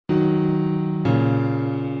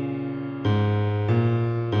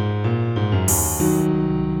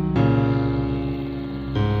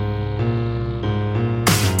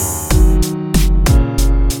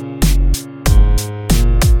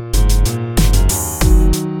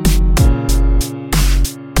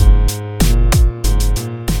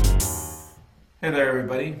Hey there,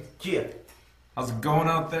 everybody. Yeah. How's it going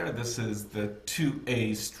out there? This is the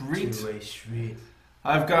 2A Street. 2A Street.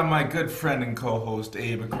 I've got my good friend and co-host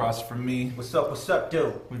Abe across from me. What's up,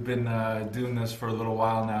 dude? We've been doing this for a little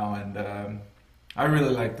while now, and I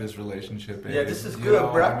really like this relationship. Yeah, this is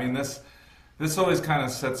good, bro. I mean, this always kind of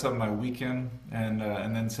sets up my weekend, and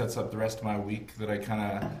then sets up the rest of my week. That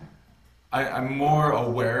I'm more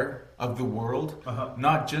aware of the world,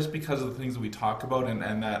 not just because of the things that we talk about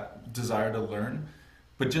and that desire to learn,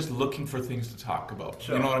 but just looking for things to talk about.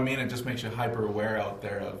 Sure. You know what I mean? It just makes you hyper aware out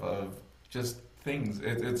there of just things.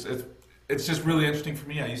 It's just really interesting for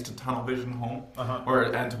me. I used to tunnel vision home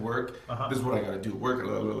and to work. This is what I got to do. Work,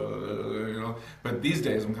 you know. But these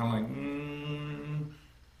days I'm kind of like,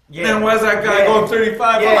 yeah. Man, where's that guy going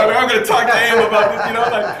 35? Yeah. I'm going to talk to him about this. You know,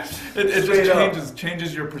 like it just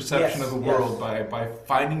changes your perception of the world by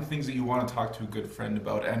finding things that you want to talk to a good friend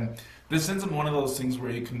about. And this isn't one of those things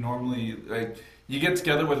where you can normally you get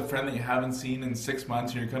together with a friend that you haven't seen in 6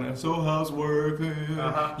 months, and you're kind of, so how's work?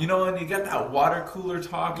 You know, and you get that water cooler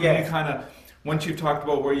talk, and you kind of, once you've talked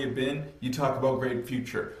about where you've been, you talk about great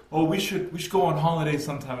future. Oh, we should go on holiday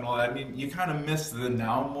sometime and all that. I mean, you kind of miss the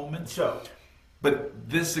now moments. Sure. But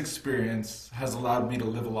this experience has allowed me to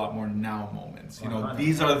live a lot more now moments. You know,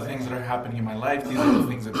 these are the things that are happening in my life. These are the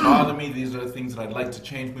things that bother me. These are the things that I'd like to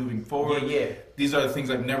change moving forward. These are the things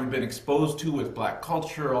I've never been exposed to with black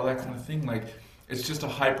culture, all that kind of thing. Like, it's just a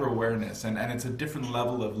hyper awareness, and it's a different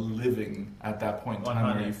level of living at that point in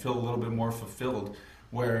time where you feel a little bit more fulfilled,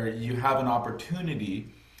 where you have an opportunity.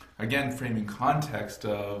 Again, framing context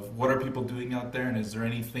of what are people doing out there, and is there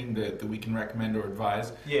anything that we can recommend or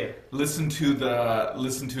advise? Yeah. Listen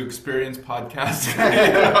to Experience podcast,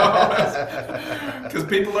 because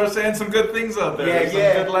people are saying some good things out there. There's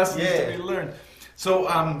some good lessons to be learned. So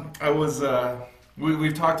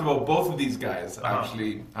we've talked about both of these guys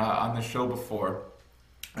actually on the show before,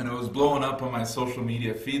 and it was blowing up on my social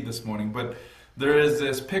media feed this morning. But there is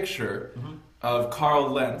this picture of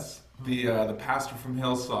Carl Lentz, the pastor from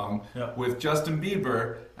Hillsong, with Justin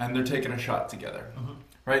Bieber, and they're taking a shot together,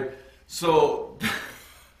 right? So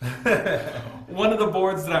one of the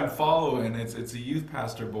boards that I'm following, it's a youth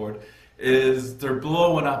pastor board, is they're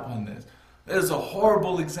blowing up on this. This is a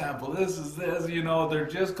horrible example. This, you know, they're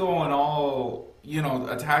just going all, you know,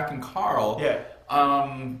 attacking Carl.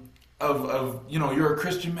 Of you know, you're a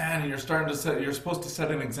Christian man and you're supposed to set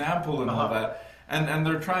an example and all that, and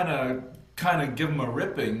they're trying to kind of give him a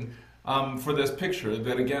ripping. For this picture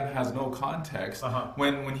that again has no context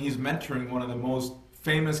when he's mentoring one of the most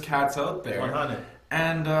famous cats out there. 100.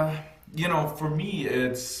 And you know, for me,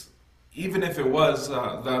 it's, even if it was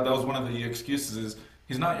that was one of the excuses, is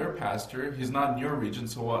he's not your pastor, he's not in your region,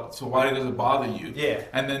 so what? So why does it bother you? Yeah.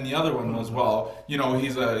 And then the other one was, well, you know,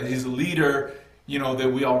 he's a leader, you know,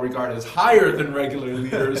 that we all regard as higher than regular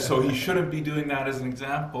leaders, so he shouldn't be doing that as an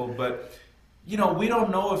example. But you know, we don't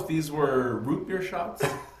know if these were root beer shots.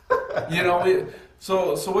 You know,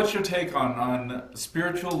 so what's your take on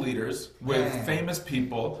spiritual leaders with famous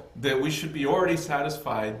people that we should be already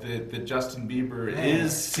satisfied that Justin Bieber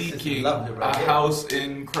is seeking a house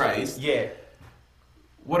in Christ? Yeah.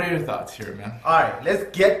 What are your thoughts here, man? All right,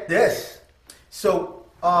 let's get this. So,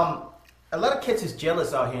 a lot of kids is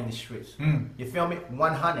jealous out here in the streets. You feel me?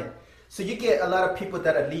 100. So you get a lot of people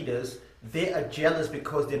that are leaders. They are jealous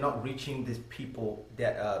because they're not reaching these people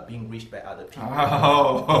that are being reached by other people.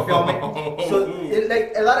 You feel me? So,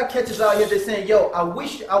 like, a lot of catchers out here, they're saying, yo, I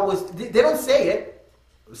wish I was, they don't say it,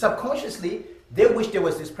 subconsciously, they wish there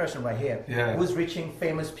was this person right here who's reaching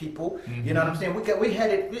famous people. You know what I'm saying? We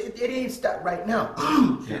had it, it didn't start right now.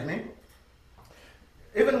 Excuse me.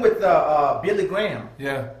 Even with Billy Graham.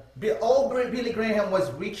 Billy Graham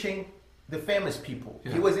was reaching the famous people.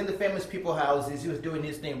 He was in the famous people houses. He was doing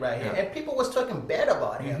his thing right here. And people was talking bad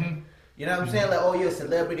about him. You know what I'm saying? Like, oh, you're a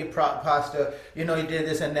celebrity pastor. You know, you did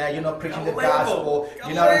this and that. You're not preaching the gospel.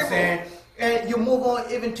 You know what I'm saying? And you move on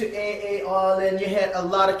even to AA all, and you had a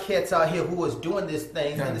lot of kids out here who was doing this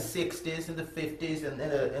thing in the 60s, in the 50s, and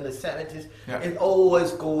in the 70s. It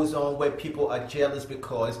always goes on where people are jealous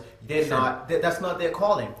because they're not, that's not their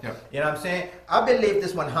calling. You know what I'm saying? I believe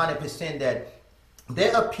this 100% that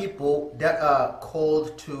there are people that are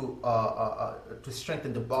called to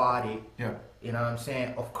strengthen the body, you know what I'm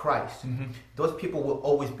saying, of Christ. Those people will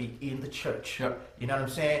always be in the church. You know what I'm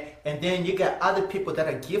saying? And then you got other people that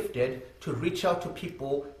are gifted to reach out to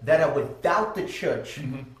people that are without the church. You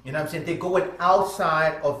know what I'm saying? They're going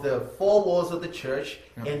outside of the four walls of the church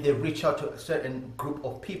and they reach out to a certain group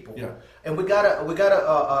of people. And we gotta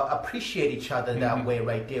appreciate each other that way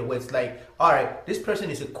right there, where it's like, all right, this person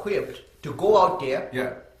is equipped to go out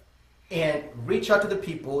there and reach out to the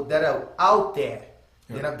people that are out there,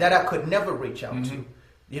 that I could never reach out to.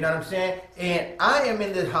 You know what I'm saying? And I am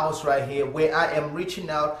in the house right here where I am reaching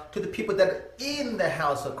out to the people that are in the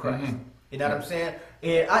house of Christ. You know what I'm saying?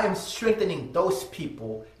 And I am strengthening those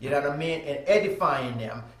people, you know what I mean, and edifying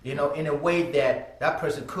them, in a way that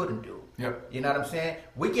person couldn't do. Yep. You know what I'm saying?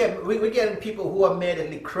 We're getting people who are mad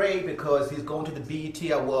at Lecrae because he's going to the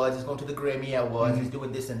BET Awards, he's going to the Grammy Awards, he's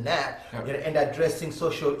doing this and that, and addressing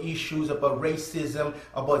social issues about racism,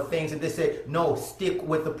 about things, and they say, no, stick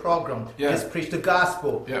with the program. Just preach the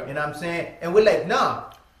gospel. You know what I'm saying? And we're like, nah.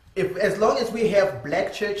 As long as we have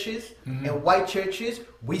black churches and white churches,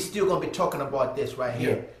 we still gonna be talking about this right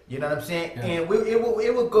here. You know what I'm saying? And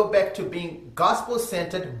it will go back to being gospel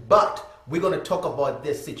centered, but we're gonna talk about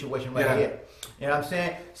this situation right here. You know what I'm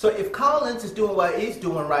saying? So if Collins is doing what he's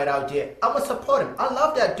doing right out there, I'm gonna support him. I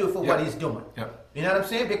love that dude for what he's doing. You know what I'm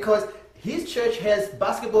saying? Because his church has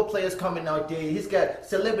basketball players coming out there. He's got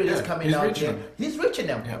celebrities coming out there. He's reaching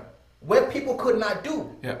them where people could not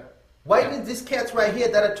do. Why did these cats right here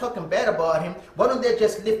that are talking bad about him, why don't they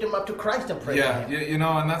just lift him up to Christ and pray for him?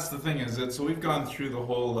 And that's the thing is that, so we've gone through the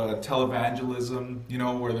whole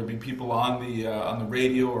televangelism, where there be people on the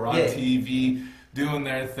radio or on TV doing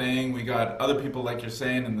their thing. We got other people, like you're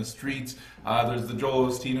saying, in the streets. There's the Joel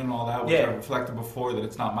Osteen and all that, which I reflected before that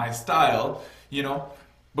it's not my style,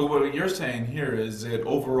 But what you're saying here is that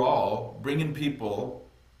overall, bringing people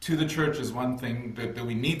to the church is one thing that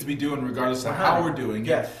we need to be doing regardless of how we're doing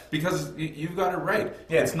it. Because you've got it right.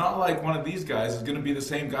 It's not like one of these guys is going to be the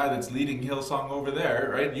same guy that's leading Hillsong over there,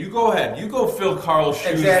 right? You go ahead. You go fill Carl's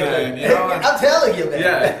shoes then. I'm telling you,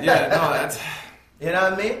 man. That's... You know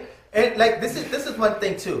what I mean? And like this is one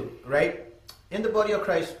thing too, right? In the body of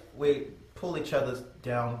Christ, we pull each other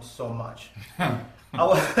down so much.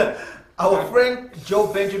 Our friend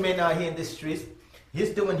Joe Benjamin out here in the streets,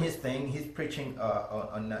 he's doing his thing. He's preaching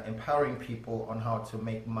on empowering people on how to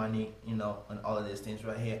make money, and all of these things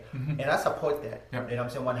right here. And I support that. You know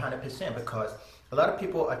what I'm saying? 100%, because a lot of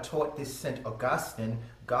people are taught this St. Augustine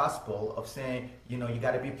gospel of saying, you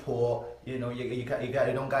got to be poor. You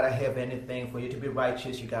don't got to have anything for you to be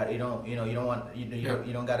righteous. You don't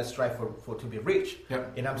got to strive for to be rich. You know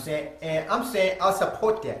what I'm saying? And I'm saying I'll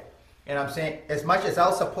support that. And I'm saying, as much as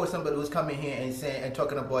I'll support somebody who's coming here and saying and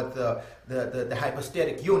talking about the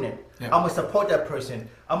hypostatic union, I'm gonna support that person.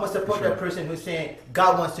 I'm gonna support that person who's saying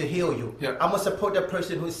God wants to heal you. I'm gonna support that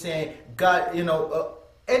person who's saying God,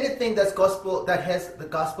 anything that's gospel that has the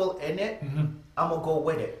gospel in it, I'm gonna go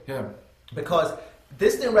with it. Because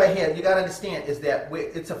this thing right here, you gotta understand, is that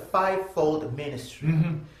it's a fivefold ministry.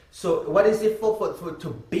 So what is it for to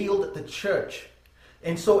build the church?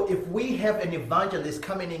 And so if we have an evangelist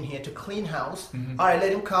coming in here to clean house, all right,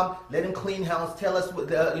 let him come, let him clean house, tell us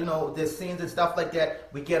the sins and stuff like that.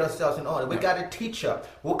 We get ourselves in order. We got a teacher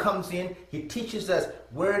who comes in, he teaches us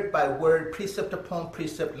word by word, precept upon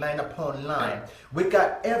precept, line upon line. We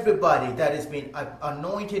got everybody that has been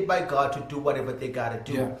anointed by God to do whatever they got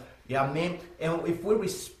to do. You know what I mean? And if we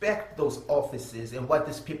respect those offices and what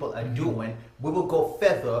these people are doing, we will go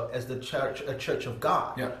further as the church, a church of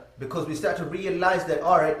God. Because we start to realize that,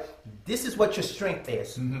 all right, this is what your strength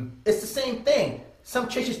is. It's the same thing. Some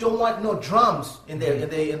churches don't want no drums in their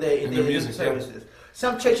music services.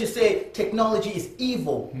 Some churches say technology is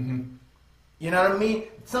evil. You know what I mean?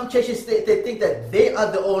 Some churches they think that they are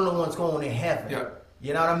the only ones going to heaven.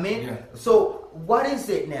 You know what I mean? So what is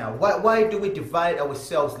it now? Why do we divide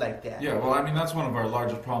ourselves like that? That's one of our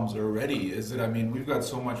largest problems already, is that, we've got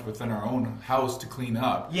so much within our own house to clean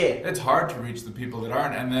up. It's hard to reach the people that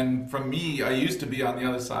aren't. And then from me, I used to be on the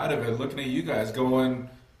other side of it, looking at you guys going,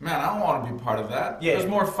 man, I don't want to be part of that. There's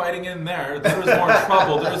more fighting in there. There's more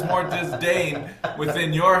trouble. There's more disdain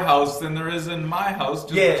within your house than there is in my house,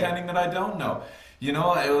 just pretending that I don't know. It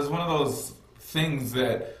was one of those things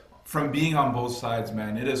that, from being on both sides,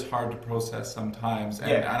 man, it is hard to process sometimes.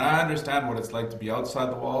 And I understand what it's like to be outside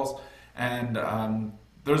the walls. And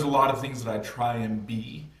there's a lot of things that I try and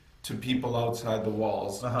be to people outside the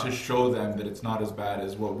walls to show them that it's not as bad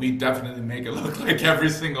as what we definitely make it look like every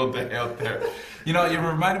single day out there. You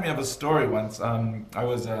reminded me of a story once. When I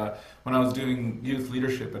was doing youth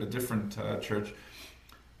leadership at a different church,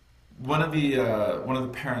 one of the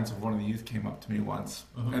parents of one of the youth came up to me once,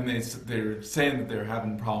 and they're saying that they're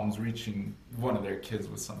having problems reaching one of their kids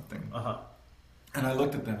with something. And I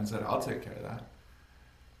looked at them and said, I'll take care of that.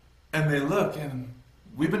 And they look, and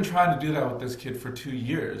we've been trying to do that with this kid for 2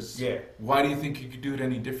 years. Why do you think you could do it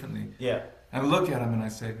any differently? And I look at him and I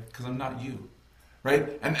say, because I'm not you.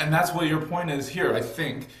 Right? And that's what your point is here, I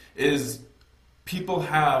think, is people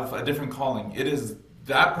have a different calling. It is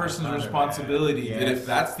that person's responsibility. Yes. That if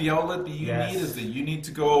that's the outlet that you need, is that you need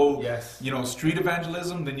to go, street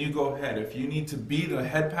evangelism, then you go ahead. If you need to be the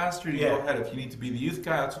head pastor, you go ahead. If you need to be the youth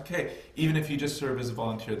guy, that's okay. Even if you just serve as a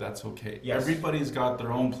volunteer, that's okay. Yes. Everybody's got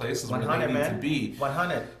their own places where they need to be.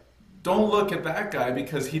 100. Don't look at that guy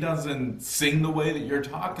because he doesn't sing the way that you're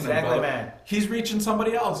talking about. Man. He's reaching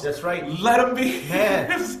somebody else. That's right. Let him be. Man,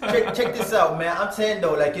 check this out, man. I'm saying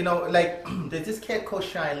though, there's this kid called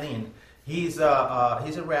Shailene. He's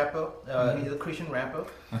a rapper. He's a Christian rapper,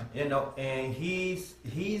 and he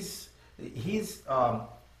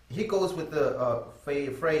goes with the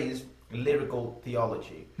phrase lyrical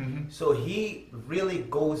theology. Mm-hmm. So he really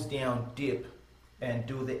goes down deep and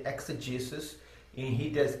do the exegesis, and he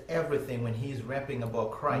does everything when he's rapping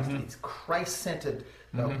about Christ. Mm-hmm. It's Christ-centered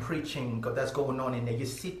preaching that's going on in there. You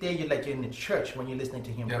sit there, you're in the church when you're listening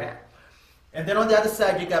to him rap. And then on the other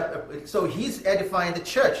side, you got, so he's edifying the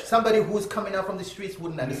church. Somebody who's coming out from the streets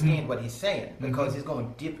wouldn't understand what he's saying because he's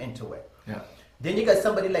going deep into it. Yeah. Then you got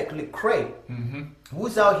somebody like Lecrae,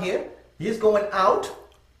 who's out here. He's going out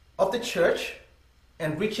of the church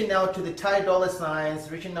and reaching out to the Ty Dolla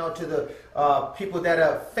Signs, reaching out to the people that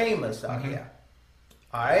are famous out here.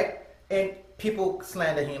 All right? And people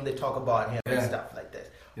slander him, they talk about him and stuff like this.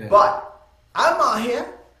 Yeah. But I'm out here,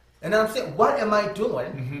 and I'm saying, what am I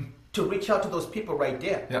doing? To reach out to those people right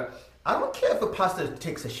there. Yeah. I don't care if a pastor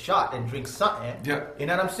takes a shot and drinks something. Yeah. You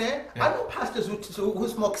know what I'm saying? Yeah. I know pastors who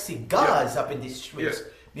smoke cigars up in these streets. Yeah.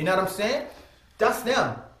 You know what I'm saying? That's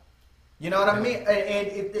them. You know what I mean?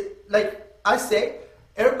 And like I say,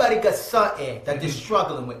 everybody got something that they're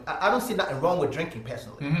struggling with. I don't see nothing wrong with drinking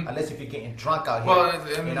personally, unless if you're getting drunk out here.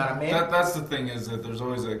 Well, you know what I mean? That's the thing, is that there's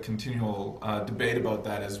always a continual debate about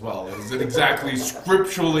that as well. Is it exactly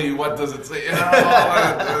scripturally, what does it say?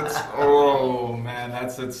 Oh man,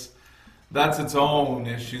 that's its own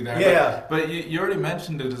issue there. Yeah. But you already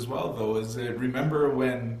mentioned it as well, though. Is it, remember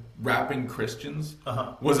when rapping Christians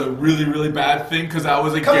was a really, really bad thing because that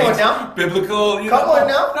was against biblical. Come on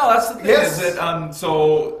now. No, that's the thing. Yes. Is that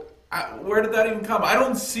so? Where did that even come? I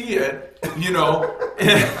don't see it.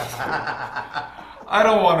 I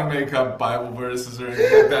don't want to make up Bible verses or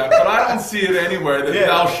anything like that, but I don't see it anywhere that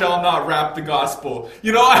thou shalt not rap the gospel.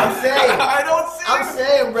 I'm saying. I don't see it. I'm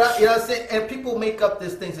saying, bro. You know what I'm saying? And people make up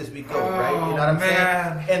these things as we go, right? You know what I'm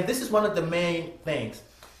saying? And this is one of the main things.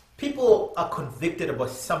 People are convicted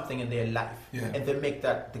about something in their life, and they make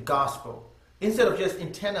that the gospel. Instead of just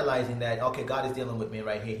internalizing that, okay, God is dealing with me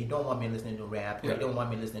right here. He don't want me listening to rap. He don't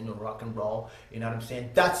want me listening to rock and roll. You know what I'm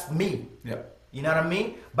saying? That's me. Yeah. You know what I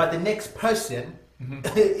mean? But the next person,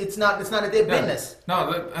 it's not their business.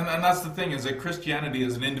 No, and that's the thing, is that Christianity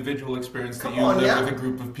is an individual experience that you live with a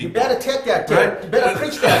group of people. You better take that, dude. Right? You better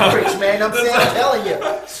preach that, man. I'm telling you,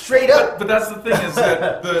 straight up. But that's the thing, is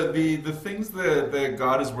that the things that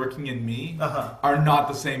God is working in me are not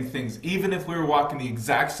the same things. Even if we were walking the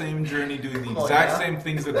exact same journey, doing the exact same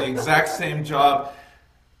things at the exact same job,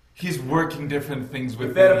 He's working different things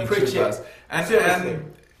within each of us.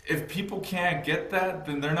 And if people can't get that,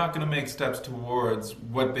 then they're not going to make steps towards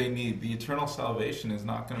what they need. The eternal salvation is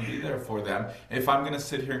not going to be there for them. If I'm going to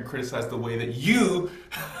sit here and criticize the way that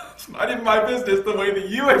it's not even my business, the way that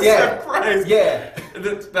you accept Christ. Yeah.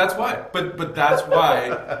 That's why. But that's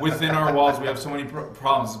why within our walls we have so many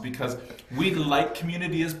problems, because we like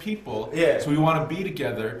community as people. Yeah. So we want to be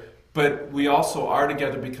together. But we also are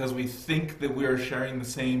together because we think that we are sharing the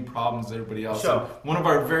same problems as everybody else. Sure. One of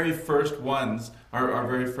our very first ones, our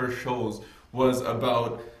very first shows, was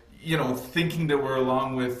about thinking that we're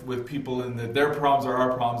along with people and that their problems are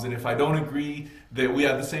our problems, and if I don't agree that we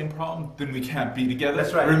have the same problem, then we can't be together.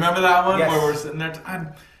 That's right. Remember that one? Yes. Where we're sitting there,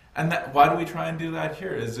 and why do we try and do that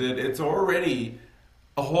here? Is it's already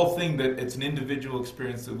a whole thing that it's an individual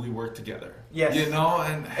experience that we work together. Yes. And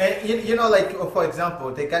like, for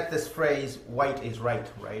example, they got this phrase, white is right?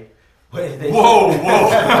 Whoa.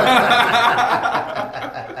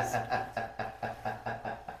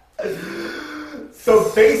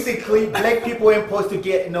 So basically, black people ain't supposed to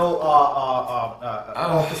get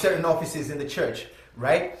certain offices in the church,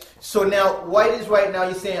 right? So now, white is right. Now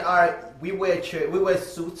you're saying, all right, we wear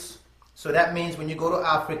suits. So that means when you go to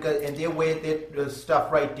Africa and they wear their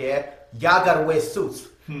stuff right there, y'all gotta wear suits.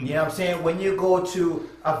 You know what I'm saying? When you go to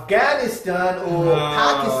Afghanistan or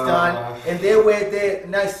Pakistan and they wear their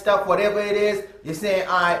nice stuff, whatever it is, you're saying,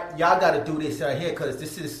 all right, y'all gotta do this right here because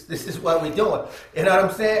this is what we're doing. You know what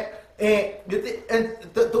I'm saying? And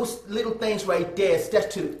those little things right there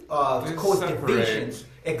start to cause divisions.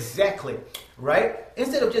 Exactly. Right?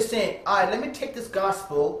 Instead of just saying, all right, let me take this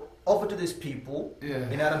gospel over to these people. Yeah.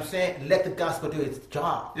 You know what I'm saying? Let the gospel do its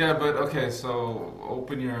job. Yeah, but okay, so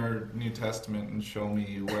open your New Testament and show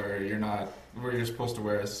me where you're supposed to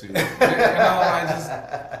wear a suit.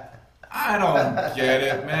 I don't get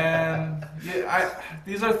it, man.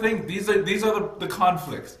 These are the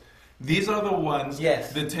conflicts. These are the ones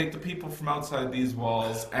that take the people from outside these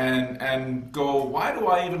walls and go, why do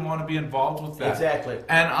I even want to be involved with that? Exactly.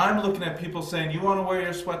 And I'm looking at people saying, you want to wear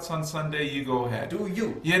your sweats on Sunday, you go ahead. Do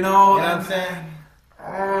you? You know what I'm saying?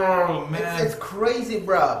 Oh, man. It's crazy,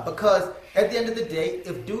 bro, because at the end of the day,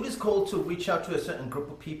 if dude is called to reach out to a certain group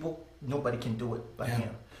of people, nobody can do it but him.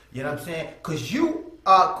 You know what I'm saying? Because you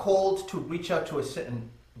are called to reach out to a certain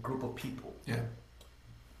group of people. Yeah.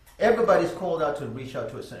 Everybody's called out to reach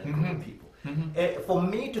out to a certain group of people. And for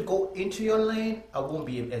me to go into your lane, I won't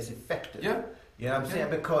be as effective. Yeah. You know what I'm saying?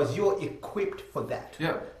 Because you're equipped for that.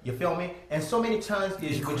 Yeah. You feel me? And so many times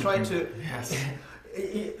we try to... Yes.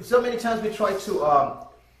 So many times we try to...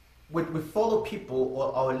 we follow people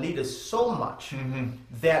or our leaders so much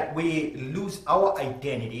that we lose our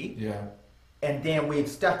identity. Yeah. And then we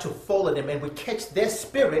start to follow them and we catch their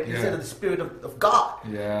spirit instead of the spirit of God.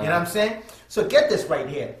 Yeah. You know what I'm saying? So get this right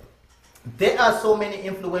here. There are so many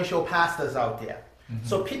influential pastors out there.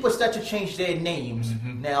 So people start to change their names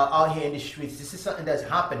now out here in the streets. This is something that's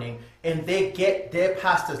happening. And they get their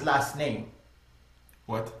pastor's last name.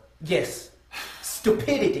 What? Yes.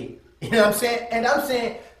 Stupidity. You know what I'm saying? And I'm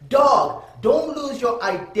saying, dog, don't lose your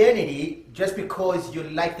identity just because you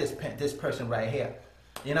like this person right here.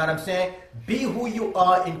 You know what I'm saying? Be who you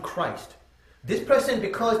are in Christ. This person,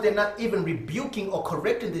 because they're not even rebuking or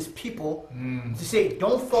correcting these people to say,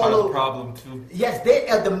 don't follow. Part of the problem too. Yes, they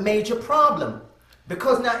are the major problem.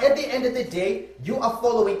 Because now at the end of the day, you are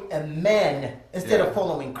following a man instead of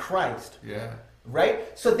following Christ. Yeah.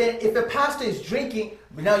 Right? So then if a pastor is drinking,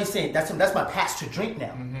 now you're saying, that's my pastor drink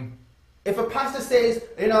now. If a pastor says,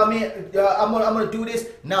 you know what I mean, I'm gonna do this,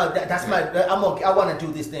 now I want to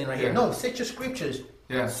do this thing right here. No, set your scriptures.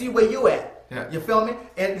 Yeah. See where you at. Yeah. You feel me?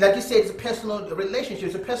 And like you said, it's a personal relationship.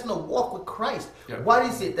 It's a personal walk with Christ. Yeah. What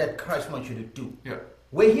is it that Christ wants you to do? Yeah.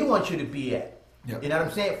 Where he wants you to be at. Yeah. You know what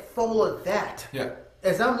I'm saying? Follow that. Yeah.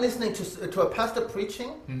 As I'm listening to a pastor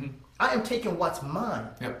preaching, I am taking what's mine.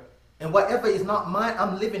 Yeah. And whatever is not mine,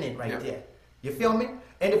 I'm living it right there. You feel me?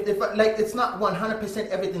 And if like it's not 100%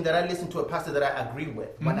 everything that I listen to a pastor that I agree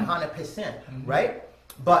with, 100%, right?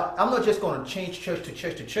 But I'm not just going to change church to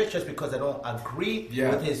church to church just because I don't agree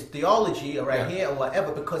with his theology here or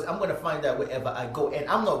whatever, because I'm going to find out wherever I go. And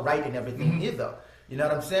I'm not right in everything either. You know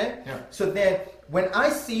what I'm saying? Yeah. So then when I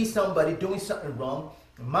see somebody doing something wrong,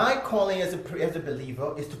 my calling as a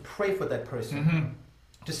believer is to pray for that person,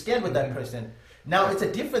 to stand with that person. Now, it's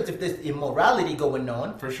a difference if there's immorality going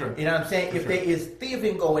on. For sure. You know what I'm saying? If there is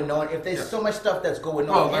thieving going on, if there's so much stuff that's going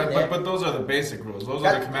on. But those are the basic rules. Those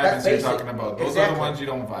are the commandments you're talking about. Those are the ones you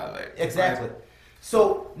don't violate. Exactly. Right?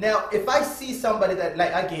 So, now, if I see somebody that,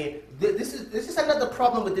 like, again, this is another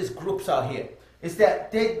problem with these groups out here, is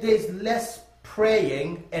that there's less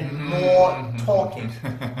praying and more talking,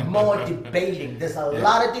 more debating. There's a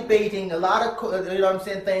lot of debating, a lot of, you know what I'm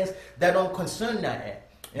saying, things that don't concern that.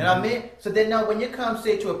 You know what I mean? So then now when you come,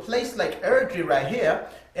 say, to a place like Erdry right here,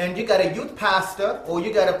 and you got a youth pastor, or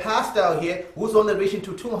you got a pastor out here who's only reaching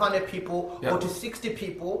to 200 people or to 60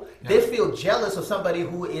 people, they feel jealous of somebody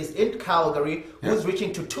who is in Calgary who's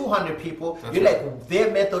reaching to 200 people. That's You're right. like, their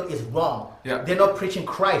method is wrong. Yeah. They're not preaching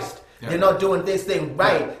Christ. Yeah. They're not doing this thing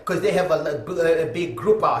right because they have a big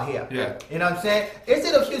group out here. Yeah. You know what I'm saying?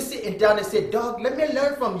 Instead of you sitting down and say, dog, let me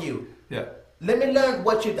learn from you. Yeah. Let me learn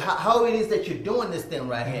how it is that you're doing this thing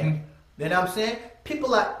right here. You know what I'm saying?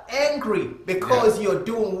 People are angry because you're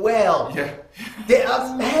doing well. Yeah. They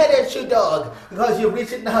are mad at you, dog, because you're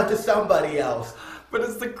reaching out to somebody else. But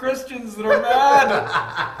it's the Christians that are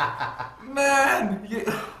mad. Man.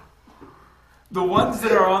 The ones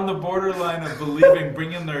that are on the borderline of believing,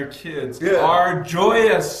 bringing their kids, are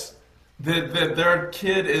joyous that their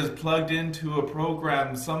kid is plugged into a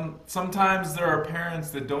program. Sometimes there are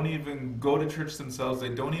parents that don't even go to church themselves. They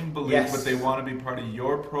don't even believe, but they want to be part of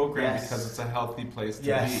your program because it's a healthy place to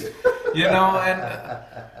be. You know,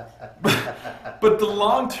 but the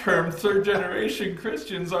long-term third-generation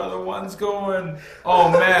Christians are the ones going,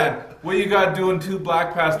 oh man, what you got doing two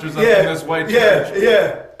black pastors up in this white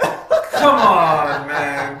church? Come on,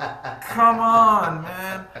 man. Come on,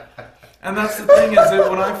 man. And that's the thing, is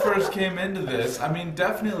that when I first came into this, I mean,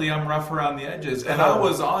 definitely I'm rough around the edges. And I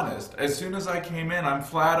was honest. As soon as I came in, I'm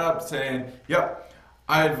flat up saying, yep,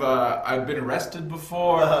 I've been arrested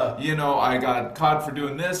before. You know, I got caught for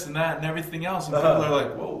doing this and that and everything else. And people are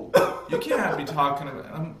like, whoa, you can't be talking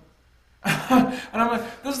about... And I'm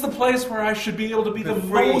like, this is the place where I should be able to be the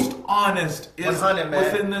most honest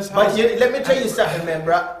within this house. But let me tell you something, man,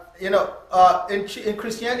 bro. You know, in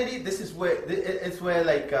Christianity, this is where it's where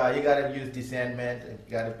like you gotta use discernment and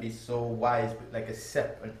you gotta be so wise, like a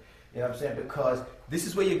serpent. You know what I'm saying? Because this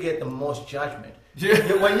is where you get the most judgment.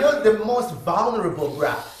 Yeah. When you're the most vulnerable,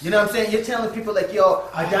 bro. You know what I'm saying? You're telling people like, yo,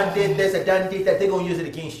 I done did this, I done did that. They're gonna use it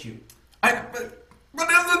against you. But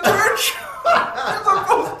there's the church.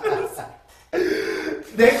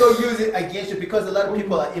 They're going to use it against you because a lot of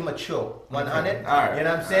people are immature. 100. Okay. Right. You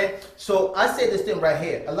know what I'm saying? So I say this thing right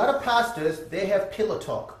here. A lot of pastors, they have pillow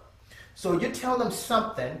talk. So you tell them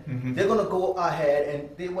something, they're going to go ahead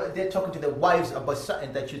and they're talking to their wives about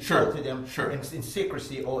something that you told to them in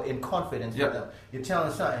secrecy or in confidence with them. You're telling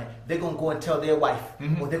them something, they're going to go and tell their wife,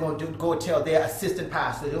 or they're going to go tell their assistant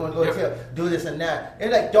pastor, they're going to go do this and that.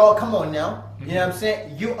 They're like, dog, come on now. You know what I'm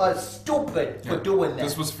saying? You are stupid for doing that.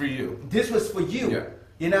 This was for you. This was for you. Yeah.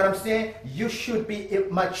 You know what I'm saying? You should be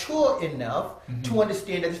mature enough to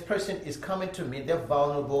understand that this person is coming to me. They're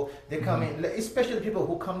vulnerable. They're coming, especially the people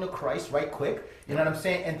who come to Christ right quick. You know what I'm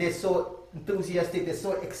saying? And they're so enthusiastic. They're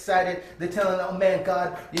so excited. They're telling, oh man,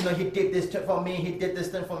 God, you know, he did this for me. He did this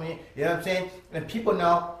thing for me. You know what I'm saying? And people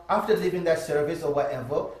now, after leaving that service or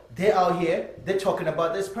whatever, they're out here. They're talking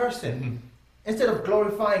about this person. Instead of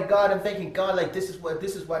glorifying God and thanking God like this is what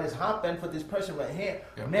has happened for this person right here.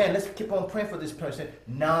 Yeah. Man, let's keep on praying for this person.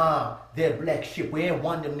 Nah, they're black sheep. We ain't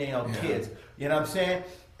want them near our kids. You know what I'm saying?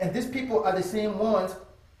 And these people are the same ones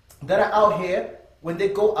that are out here. When they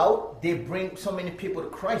go out, they bring so many people to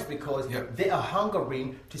Christ because they are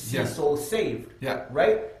hungering to see souls saved. Yeah.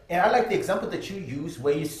 Right? And I like the example that you use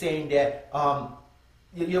where you're saying that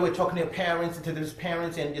you were talking to your parents and to those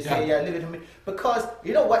parents and you say, leave it to me. Because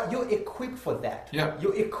you know what? You're equipped for that. Yeah.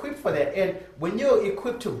 You're equipped for that. And when you're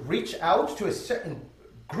equipped to reach out to a certain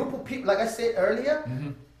group of people, like I said earlier,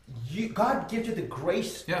 God gives you the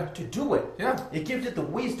grace to do it. Yeah. He gives you the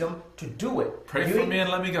wisdom to do it. Pray for me and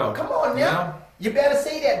let me go. Come on now. You better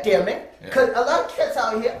say that, damn it. Because a lot of kids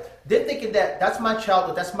out here, they're thinking that that's my child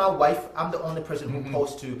or that's my wife. I'm the only person who's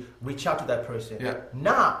supposed to reach out to that person. Yeah.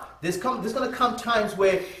 Nah, there's going to come times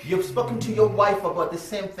where you've spoken to your wife about the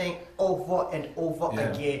same thing over and over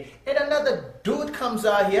again. And another dude comes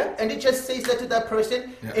out here and he just says that to that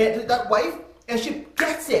person and to that wife. And she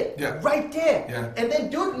gets it right there. Yeah. And then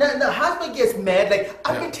dude, the husband gets mad. Like,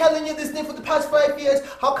 I've been telling you this thing for the past 5 years.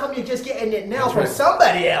 How come you're just getting it now from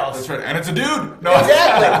somebody else? That's right. And it's a dude. No.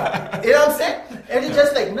 Exactly. You know what I'm saying? And it's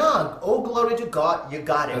just like, no, oh, glory to God, you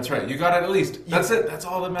got it. That's right. You got it at least. That's it. That's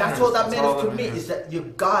all that matters. That's all that matters to me is that you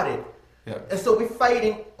got it. Yeah. And so we're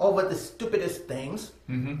fighting over the stupidest things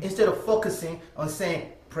instead of focusing on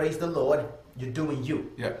saying, praise the Lord, you're doing you.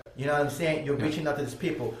 Yeah. You know what I'm saying? You're reaching out to these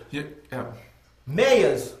people. Yeah.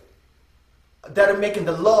 Mayors that are making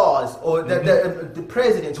the laws or the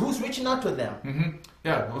presidents, who's reaching out to them?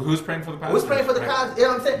 Yeah, well, who's praying for the pastor? Who's praying for the pastor? You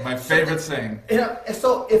know what I'm saying? My favorite saying. You know, and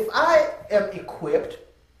so if I am equipped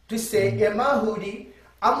to say, in my hoodie,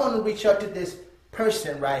 I'm going to reach out to this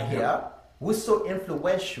person right here who's so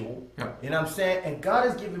influential, you know what I'm saying? And God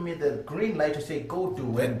has given me the green light to say, go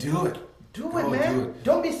do it. And do it. Do it, man. Do it.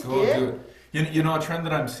 Don't be scared. Go do it. You know, a trend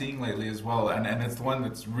that I'm seeing lately as well, and it's the one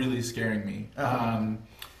that's really scaring me,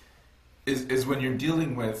 is when you're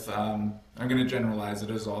dealing with, I'm going to generalize it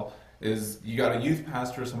as all, is you got a youth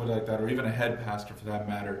pastor or somebody like that, or even a head pastor for that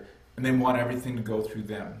matter, and they want everything to go through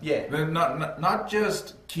them. Yeah. Not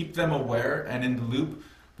just keep them aware and in the loop,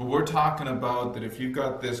 but we're talking about that if you've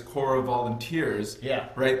got this core of volunteers,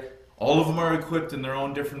 right, all of them are equipped in their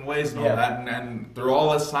own different ways and all that, and they're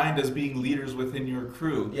all assigned as being leaders within your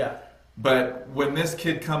crew. Yeah. But when this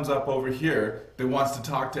kid comes up over here that wants to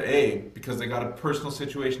talk to Abe because they got a personal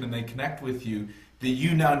situation and they connect with you, that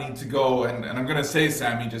you now need to go, and I'm going to say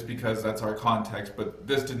Sammy just because that's our context, but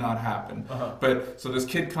this did not happen. But so this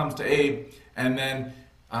kid comes to Abe, and then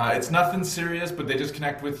it's nothing serious, but they just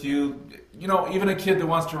connect with you. You know, even a kid that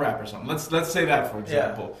wants to rap or something. Let's say that, for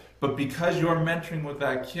example. But because you're mentoring with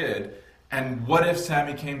that kid, and what if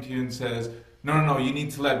Sammy came to you and says, no, you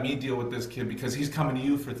need to let me deal with this kid because he's coming to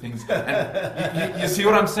you for things. And you see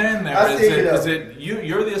what I'm saying there?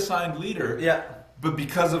 You're the assigned leader, but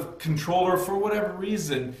because of control or for whatever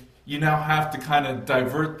reason, you now have to kind of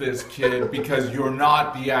divert this kid because you're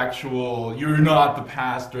not the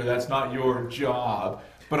pastor, that's not your job.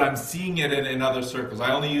 But I'm seeing it in other circles.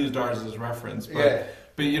 I only used ours as reference, but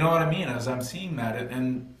you know what I mean? As I'm seeing that,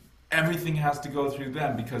 and everything has to go through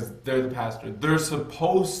them because they're the pastor. They're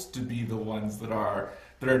supposed to be the ones that are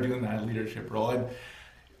doing that leadership role. And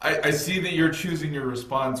I see that you're choosing your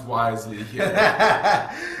response wisely here.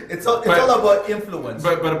 It's all about influence.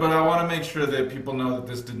 But I want to make sure that people know that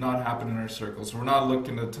this did not happen in our circle. So we're not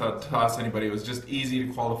looking to toss anybody. It was just easy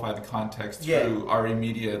to qualify the context through our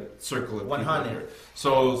immediate circle of 100. people here.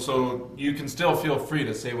 So you can still feel free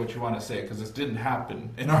to say what you want to say because this didn't happen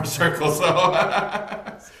in our circle. So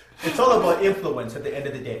it's all about influence at the end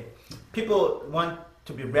of the day. People want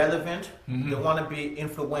to be relevant. They want to be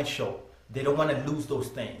influential. They don't want to lose those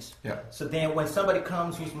things. Yeah. So then when somebody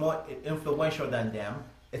comes who's more influential than them,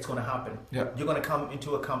 it's going to happen. Yeah. You're going to come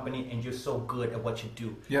into a company and you're so good at what you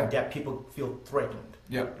do that people feel threatened.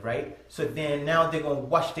 Yeah. Right? So then now they're going to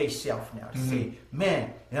watch themselves now to say,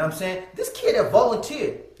 man, you know what I'm saying? This kid that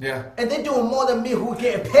volunteered. Yeah. And they're doing more than me who's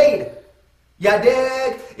getting paid. Yeah,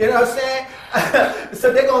 dig? You know what I'm saying?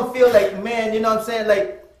 So they're going to feel like, man, you know what I'm saying?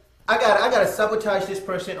 Like, I gotta sabotage this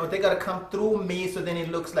person, or they gotta come through me, so then it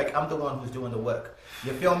looks like I'm the one who's doing the work.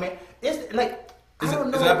 You feel me? It's like I don't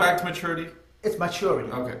know. Is that back to maturity? It's maturity.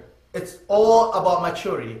 Okay. It's all about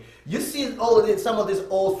maturity. You see some of these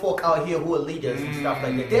old folk out here who are leaders and stuff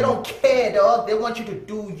like that. They don't care, dog. They want you to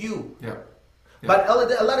do you. Yeah. Yeah. But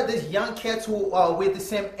a lot of these young kids who are with the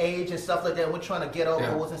same age and stuff like that, we're trying to get our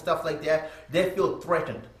goals and stuff like that, they feel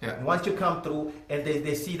threatened. Yeah. Once you come through and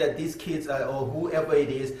they see that these kids are, or whoever it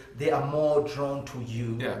is, they are more drawn to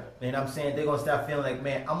you. Yeah. And I'm saying they're going to start feeling like,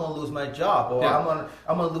 man, I'm going to lose my job, or I'm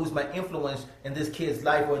gonna lose my influence in this kid's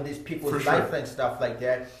life or in these people's life and stuff like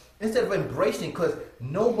that. Instead of embracing, because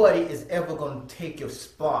nobody is ever going to take your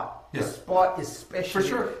spot. Your spot is special. For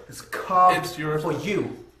sure. It's carved for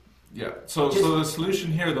you. Yeah. So the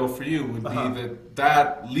solution here, though, for you would be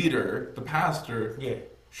that leader, the pastor,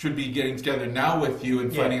 should be getting together now with you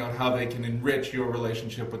and finding out how they can enrich your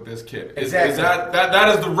relationship with this kid. Exactly. Is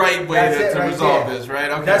that is the right way to resolve this,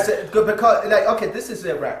 right? Okay. That's it. Good, because this is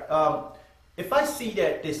it, right? If I see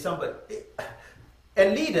that there's somebody,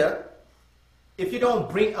 a leader. If you don't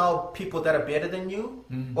bring out people that are better than you,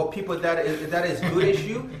 or people that is good as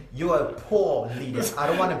you, you're a poor leader. I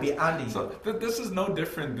don't want to be under you. So this is no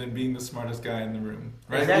different than being the smartest guy in the room,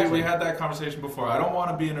 right? Exactly. We had that conversation before. I don't want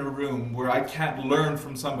to be in a room where I can't learn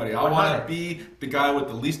from somebody. I want to be the guy with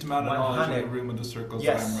the least amount of knowledge in the room of the circles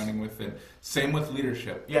that I'm running within. Same with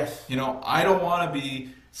leadership. Yes. You know, I don't want to be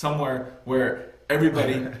somewhere where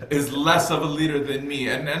everybody is less of a leader than me.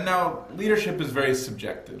 And now leadership is very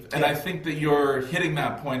subjective. And I think that you're hitting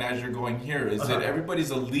that point as you're going here, is that everybody's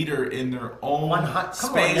a leader in their own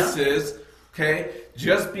spaces. Okay?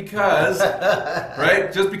 Just because,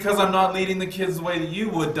 right? Just because I'm not leading the kids the way that you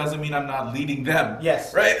would doesn't mean I'm not leading them.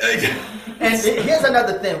 Yes. Right? And here's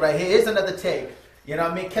another thing right here. Here's another take. You know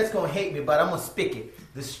what I mean? Cats gonna hate me, but I'm gonna speak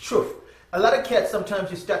it. This is truth. A lot of cats,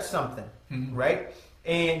 sometimes you start something, right?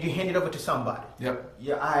 And you hand it over to somebody. Yep.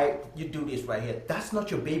 Yeah, you do this right here. That's not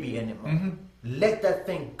your baby anymore. Let that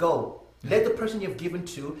thing go. Let the person you've given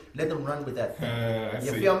to, let them run with that thing.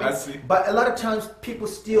 You feel me? I see. But a lot of times people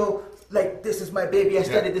still like, this is my baby. I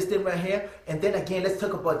started this thing right here. And then again, let's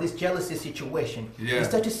talk about this jealousy situation. Yeah. You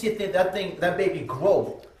start to see that baby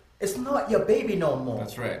grow. It's not your baby no more.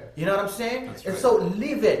 That's right. You know what I'm saying? That's right. And so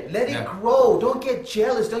leave it. Let it grow. Don't get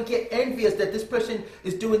jealous. Don't get envious that this person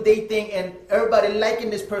is doing their thing and everybody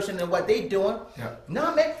liking this person and what they doing. Yeah.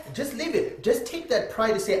 No, man. Just leave it. Just take that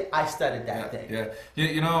pride to say, I started that thing. Yeah.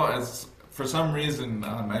 You know, as for some reason,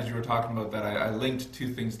 as you were talking about that, I linked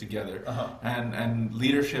two things together. And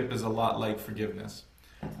leadership is a lot like forgiveness.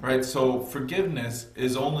 Right? So forgiveness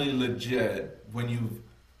is only legit when you've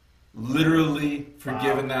literally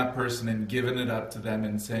forgiven that person and given it up to them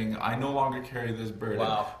and saying, I no longer carry this burden.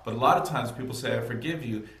 But a lot of times people say, I forgive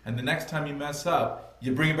you, and the next time you mess up,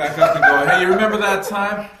 you bring it back up and go, hey, you remember that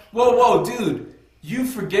time? Whoa, dude, you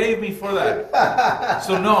forgave me for that.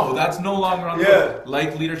 So no, that's no longer on the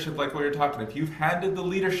like leadership, like what you're talking about. If you've handed the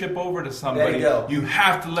leadership over to somebody, you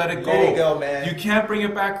have to let it go. Let it go, man. You can't bring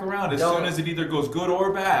it back around. As soon as it either goes good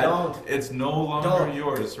or bad, it's no longer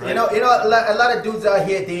yours, right? You know, a lot of dudes out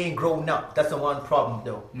here, they ain't grown up. That's the one problem,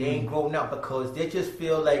 though. They ain't grown up because they just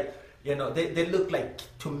feel like, you know, they look like,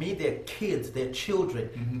 to me, they're kids, they're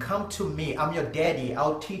children. Come to me, I'm your daddy,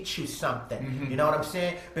 I'll teach you something. You know what I'm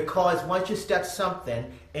saying? Because once you start something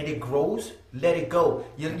and it grows, let it go.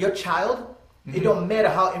 Your child, it don't matter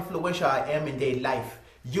how influential I am in their life.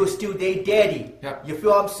 You're still their daddy. Yep. You feel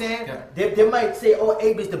what I'm saying? Yep. They might say, oh,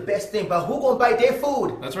 Abe is the best thing, but who gonna buy their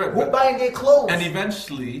food? That's right. Who buying their clothes? And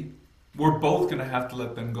eventually, we're both going to have to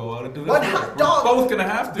let them go out into this world. We're both going to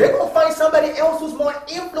have to. They're going to find somebody else who's more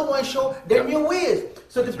influential than you is.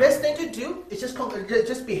 So the best thing to do is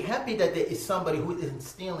just be happy that there is somebody who is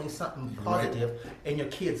instilling something positive in your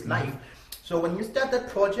kid's life. So when you start that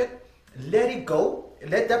project, let it go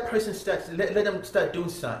let that person let them start doing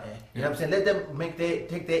something. You know what I'm saying? Let them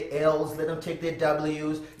take their L's, let them take their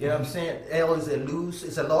W's. You know what I'm saying? L is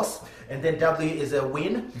a loss, and then W is a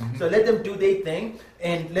win. So let them do their thing,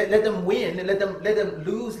 and let them win, and let them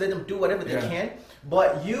lose, let them do whatever they can.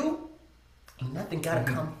 But nothing gotta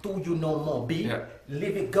come through you no more.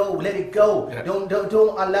 Leave it go, let it go.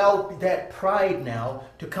 Don't allow that pride now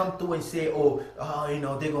to come through and say,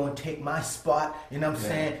 they're gonna take my spot. You know what I'm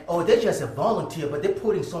saying? Oh, they're just a volunteer, but they're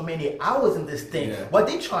putting so many hours in this thing. What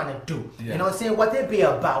they trying to do? You know what I'm saying? What they be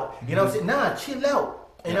about? You know what I'm saying? Nah, chill out.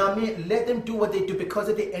 You know what I mean? Let them do what they do, because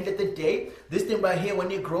at the end of the day, this thing right here,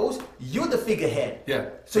 when it grows, you're the figurehead.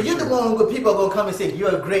 So you're the one who people are going to come and say,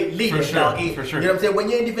 you're a great leader, doggy. For sure. You know what I'm saying?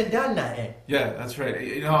 When you ain't even done nothing. Yeah, that's right.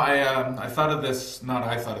 You know, I thought of this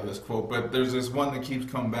quote, but there's this one that keeps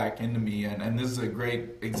coming back into me, and this is a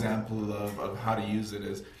great example of how to use it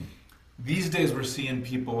is, these days we're seeing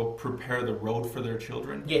people prepare the road for their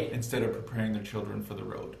children instead of preparing their children for the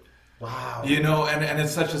road. Wow. You know, and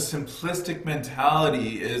it's such a simplistic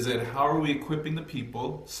mentality. Is it how are we equipping the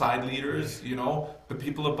people, side leaders, you know, the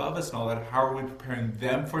people above us and all that? How are we preparing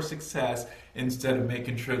them for success instead of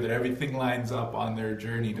making sure that everything lines up on their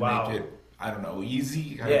journey to make it, I don't know,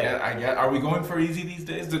 easy? I get. Are we going for easy these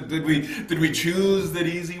days? Did we choose that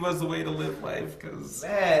easy was the way to live life? Because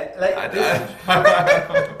I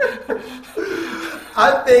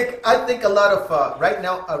think a lot of right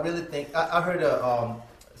now. I really think I heard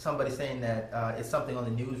somebody saying that it's something on the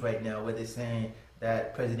news right now where they're saying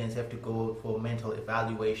that presidents have to go for mental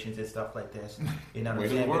evaluations and stuff like this. You know what I'm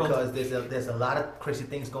saying? Because there's a lot of crazy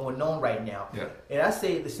things going on right now. And I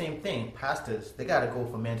say the same thing. Pastors, they got to go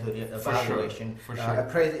for mental evaluation. For sure. A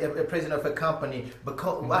president of a company.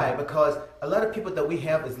 Because why? Because a lot of people that we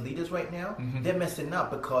have as leaders right now, they're messing up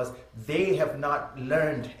because they have not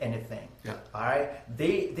learned anything. All right.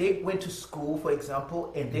 They went to school, for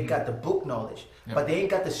example, and they got the book knowledge, but they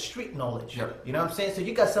ain't got the street knowledge. You know what I'm saying? So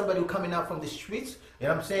you got somebody who coming out from the streets. You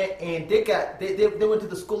know what I'm saying? And they went to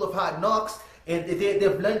the school of hard knocks, and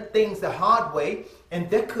they've learned things the hard way, and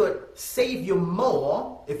they could save you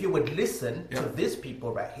more if you would listen to these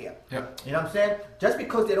people right here. You know what I'm saying? Just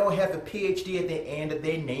because they don't have a PhD at the end of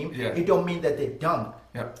their name, it don't mean that they're dumb.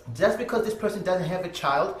 Just because this person doesn't have a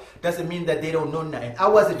child doesn't mean that they don't know nothing. I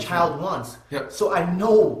was a child once, so I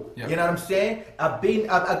know. You know what I'm saying?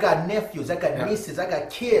 I got nephews, I got nieces, I got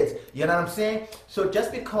kids. You know what I'm saying? So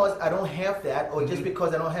just because I don't have that, or just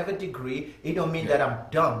because I don't have a degree, it don't mean that I'm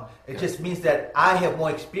dumb. It just means that I have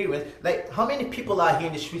more experience. Like, how many people out here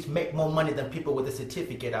in the streets make more money than people with a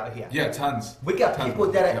certificate out here? Tons. We got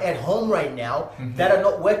people that are at home right now that are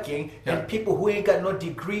not working, and people who ain't got no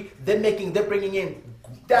degree, they're bringing in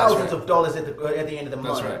thousands of dollars at the end of the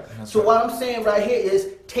month. So what I'm saying right here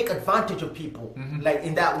is take advantage of people, like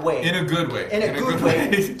in that way. In a good way. In a good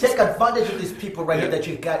way. Take advantage of these people right here that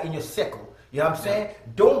you got in your circle. You know what I'm saying?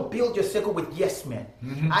 Don't build your circle with yes men.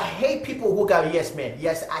 I hate people who got yes men.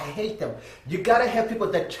 Yes, I hate them. You gotta have people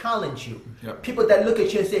that challenge you. People that look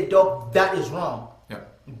at you and say, dog, that is wrong.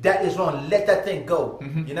 That is wrong. Let that thing go.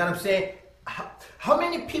 You know what I'm saying? How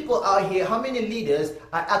many people out here, how many leaders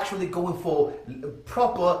are actually going for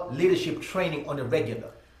proper leadership training on a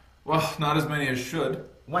regular? Well, not as many as should.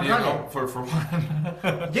 100. You know, for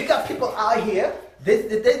one. You got people out here,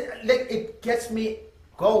 it gets me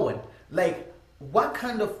going. Like, what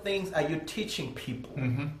kind of things are you teaching people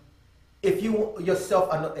if you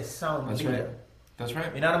yourself are not a sound leader? That's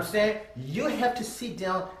right. You know what I'm saying? You have to sit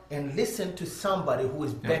down and listen to somebody who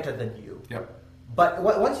is better than you. But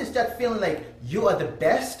once you start feeling like you are the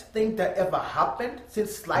best thing that ever happened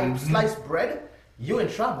since sliced bread, you're in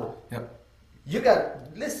trouble. You got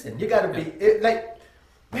to listen. You got to be like,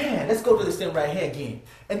 man, let's go to this thing right here again.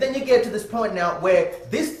 And then you get to this point now where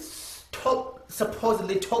this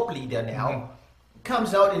supposedly top leader now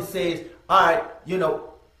comes out and says, all right, you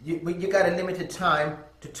know, you got a limited time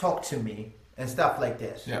to talk to me and stuff like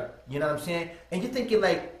this. You know what I'm saying? And you're thinking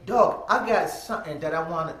like, dog, I got something that I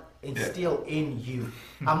want to instill in you.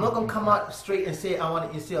 I'm not going to come out straight and say I want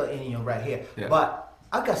to instill in you right here. But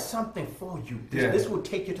I got something for you. This will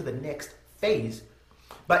take you to the next phase.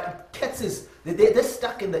 But Texas, they're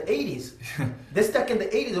stuck in the 80s. They're stuck in the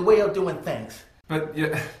 80s, the way of doing things. But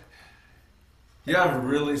you have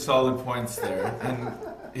really solid points there. And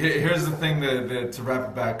here's the thing that to wrap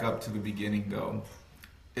it back up to the beginning, though,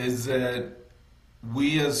 is that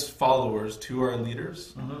we as followers to our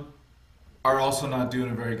leaders are also not doing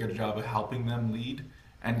a very good job of helping them lead.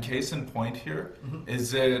 And case in point here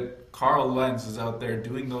is that Carl Lentz is out there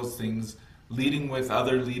doing those things, leading with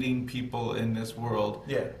other leading people in this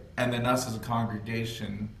world. And then us as a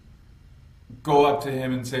congregation, go up to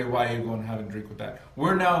him and say, why are you going to have a drink with that?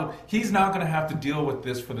 He's now going to have to deal with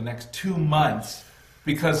this for the next 2 months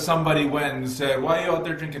because somebody went and said, why are you out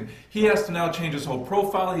there drinking? He has to now change his whole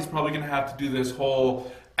profile. He's probably going to have to do this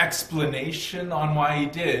whole explanation on why he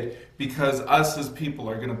did, because us as people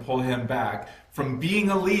are going to pull him back from being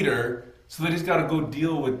a leader, so that he's got to go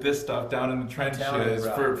deal with this stuff down in the trenches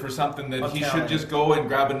for something that he should just go and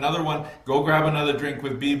grab another one, go grab another drink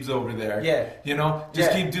with Beebs over there. Yeah. You know,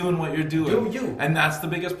 just keep doing what you're doing. Do you. And that's the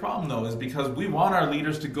biggest problem, though, is because we want our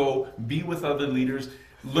leaders to go be with other leaders,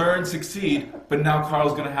 learn, succeed, but now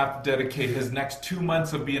Carl's going to have to dedicate his next 2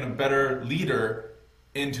 months of being a better leader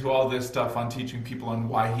into all this stuff on teaching people on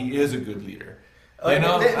why he is a good leader. You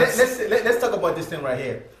know? Let's talk about this thing right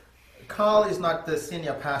here. Carl is not the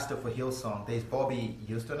senior pastor for Hillsong. There's Bobby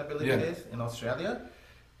Houston, I believe it is, in Australia.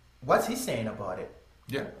 What's he saying about it?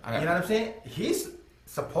 Yeah. You know what I'm saying? He's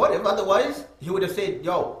supportive. Otherwise, he would have said,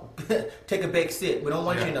 yo, take a back seat. We don't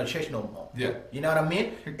want you in our church no more. Yeah. You know what I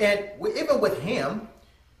mean? And even with him,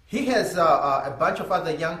 he has a bunch of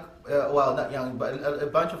other not young, but a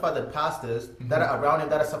bunch of other pastors that are around him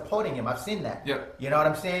that are supporting him. I've seen that. Yeah. You know what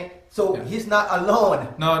I'm saying? So he's not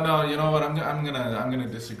alone. No. You know what? I'm gonna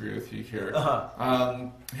disagree with you here.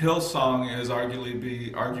 Hillsong is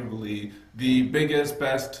arguably the biggest,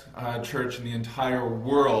 best church in the entire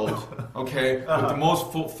world. Okay, with the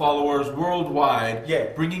most followers worldwide.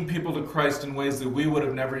 Yeah. Bringing people to Christ in ways that we would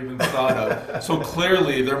have never even thought of. So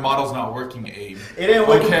clearly, their model's not working, Abe. It ain't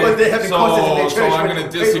working because they have concerts in their church. So I'm gonna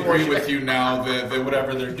disagree with you now that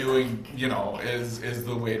whatever they're doing, you know, is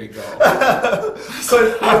the way to go.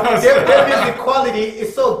 Because their music quality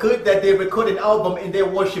is so good that they record an album in their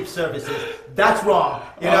worship services. That's wrong.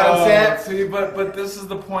 You know what I'm saying? See, but this is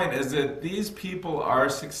the point, is that these people are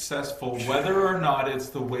successful whether or not it's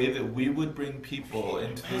the way that we would bring people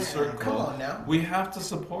into the circle. Come on now. We have to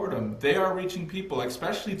support them. They are reaching people,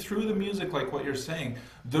 especially through the music, like what you're saying.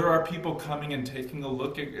 There are people coming and taking a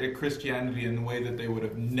look at Christianity in a way that they would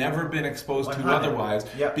have never been exposed to otherwise.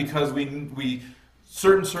 Yep. Because we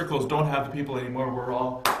certain circles don't have the people anymore. We're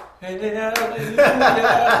all, hallelujah.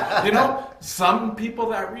 You know, some people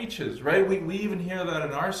that reaches, right? We even hear that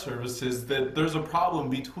in our services, that there's a problem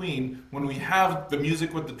between when we have the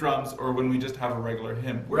music with the drums or when we just have a regular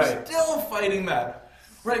hymn. We're still fighting that.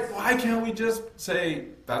 Right? Why can't we just say,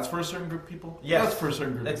 that's for a certain group of people? Yes. That's for a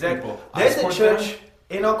certain group of people. There's a church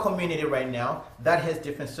in our community right now that has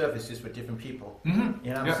different services for different people. Mm-hmm.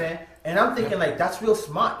 You know what I'm saying? And I'm thinking like, that's real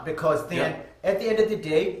smart, because then at the end of the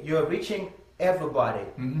day, you're reaching everybody.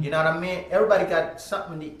 Mm-hmm. You know what I mean? Everybody got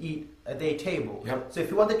something to eat at their table. Yep. So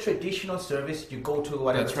if you want the traditional service, you go to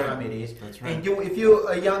whatever time it is. That's right. And if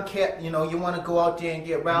you're a young cat, you know, you want to go out there and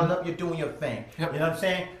get riled up, you're doing your thing. Yep. You know what I'm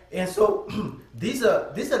saying? And so these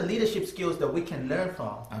are leadership skills that we can learn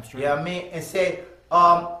from. Absolutely. You know what I mean? And say,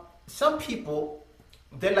 some people,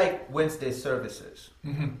 they like Wednesday services,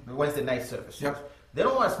 Wednesday night services. Yep. They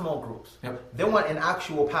don't want small groups. Yep. They want an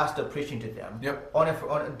actual pastor preaching to them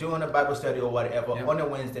doing a Bible study or whatever on a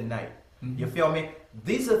Wednesday night. Mm-hmm. You feel me?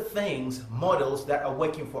 These are things, models that are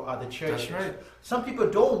working for other churches. That's right. Some people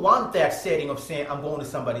don't want that setting of saying, I'm going to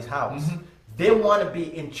somebody's house. Mm-hmm. They want to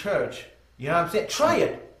be in church. You know what I'm saying? Try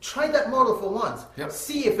it. Try that model for once. Yep.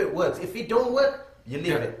 See if it works. If it don't work, you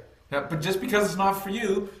leave it. Yeah, but just because it's not for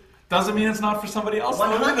you doesn't mean it's not for somebody else.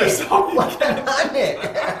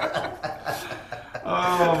 100.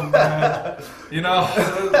 Oh man, you know,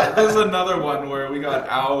 there's another one where we got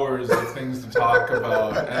hours of things to talk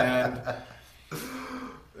about, and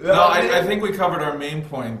I think we covered our main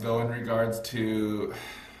point though in regards to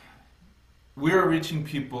we are reaching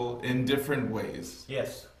people in different ways.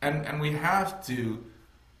 Yes, and we have to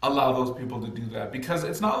allow those people to do that, because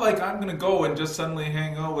it's not like I'm going to go and just suddenly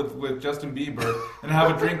hang out with Justin Bieber and have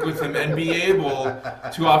a drink with him and be able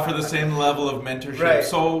to offer the same level of mentorship. Right.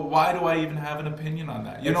 So why do I even have an opinion on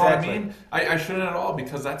that? You know what I mean? I shouldn't at all,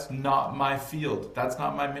 because that's not my field. That's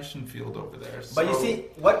not my mission field over there. So. But you see,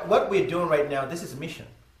 what we're doing right now, this is a mission.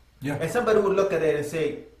 Yeah. And somebody would look at it and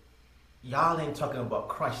say, y'all ain't talking about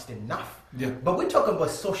Christ enough. Yeah. But we're talking about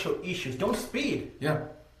social issues. Don't speed. Yeah.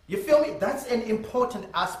 You feel me? That's an important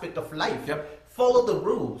aspect of life. Yep. Follow the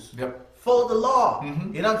rules. Yep. Follow the law.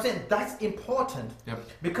 Mm-hmm. You know what I'm saying? That's important. Yep.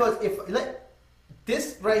 Because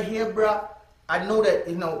this right here, bro, I know that,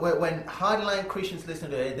 you know, when hardline Christians listen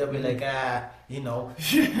to it, they'll be like, you know,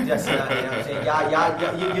 just, you know what I'm saying?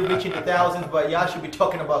 Y'all, you're reaching the thousands, but y'all should be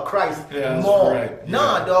talking about Christ more. Right.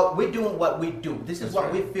 Nah, dog, we're doing what we do. This is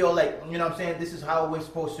what we feel like, you know what I'm saying? This is how we're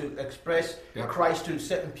supposed to express Christ to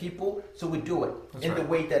certain people, so we do it in the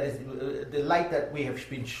way that is the light that we have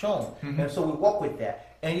been shown. Mm-hmm. And so we walk with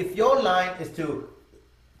that. And if your line is to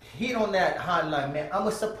hit on that hotline, man, I'm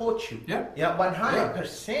gonna support you. Yeah. Yeah,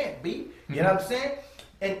 100%, B. You know what I'm saying?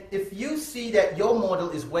 And if you see that your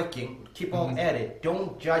model is working, keep on at it.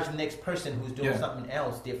 Don't judge the next person who's doing something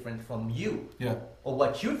else different from you. Yeah. Or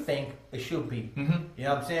what you think it should be. You know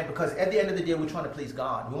what I'm saying? Because at the end of the day, we're trying to please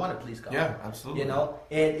God. We want to please God. Yeah, absolutely. You know,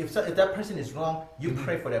 and if that person is wrong, you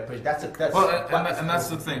pray for that person. That's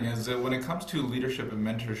the thing is that when it comes to leadership and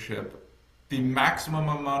mentorship, the maximum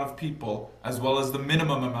amount of people as well as the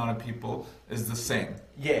minimum amount of people is the same.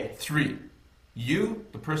 Yeah. 3. You,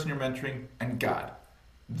 the person you're mentoring, and God.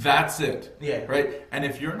 That's it. Yeah. Right? And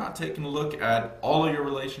if you're not taking a look at all of your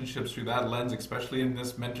relationships through that lens, especially in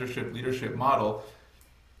this mentorship leadership model,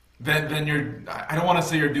 then you're, I don't want to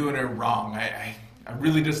say you're doing it wrong. I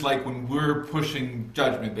really dislike when we're pushing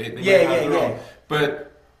judgment. They have their own.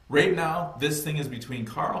 But right now, this thing is between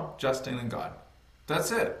Carl, Justin, and God.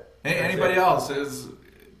 That's it. Anybody else is...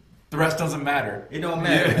 The rest doesn't matter. It don't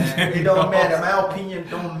matter, man. It don't matter. My opinion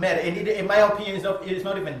don't matter. And in my opinion, it is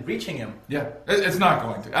not even reaching him. Yeah, it's not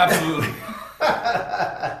going to. Absolutely.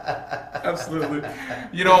 Absolutely.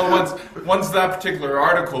 You know, once that particular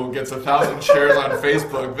article gets 1,000 shares on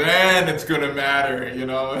Facebook, then it's going to matter, you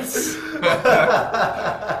know.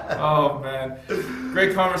 Oh, man.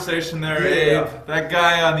 Great conversation there, Abe. That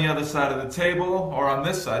guy on the other side of the table, or on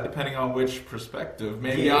this side, depending on which perspective.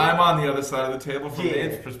 Maybe I'm on the other side of the table from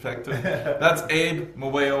Abe's perspective. That's Abe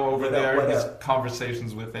Mweo over there. His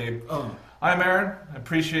conversations with Abe. I'm Aaron. I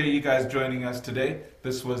appreciate you guys joining us today.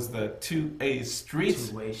 This was the 2A Street.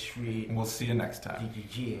 2A Street. And we'll see you next time.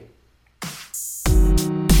 Yeah.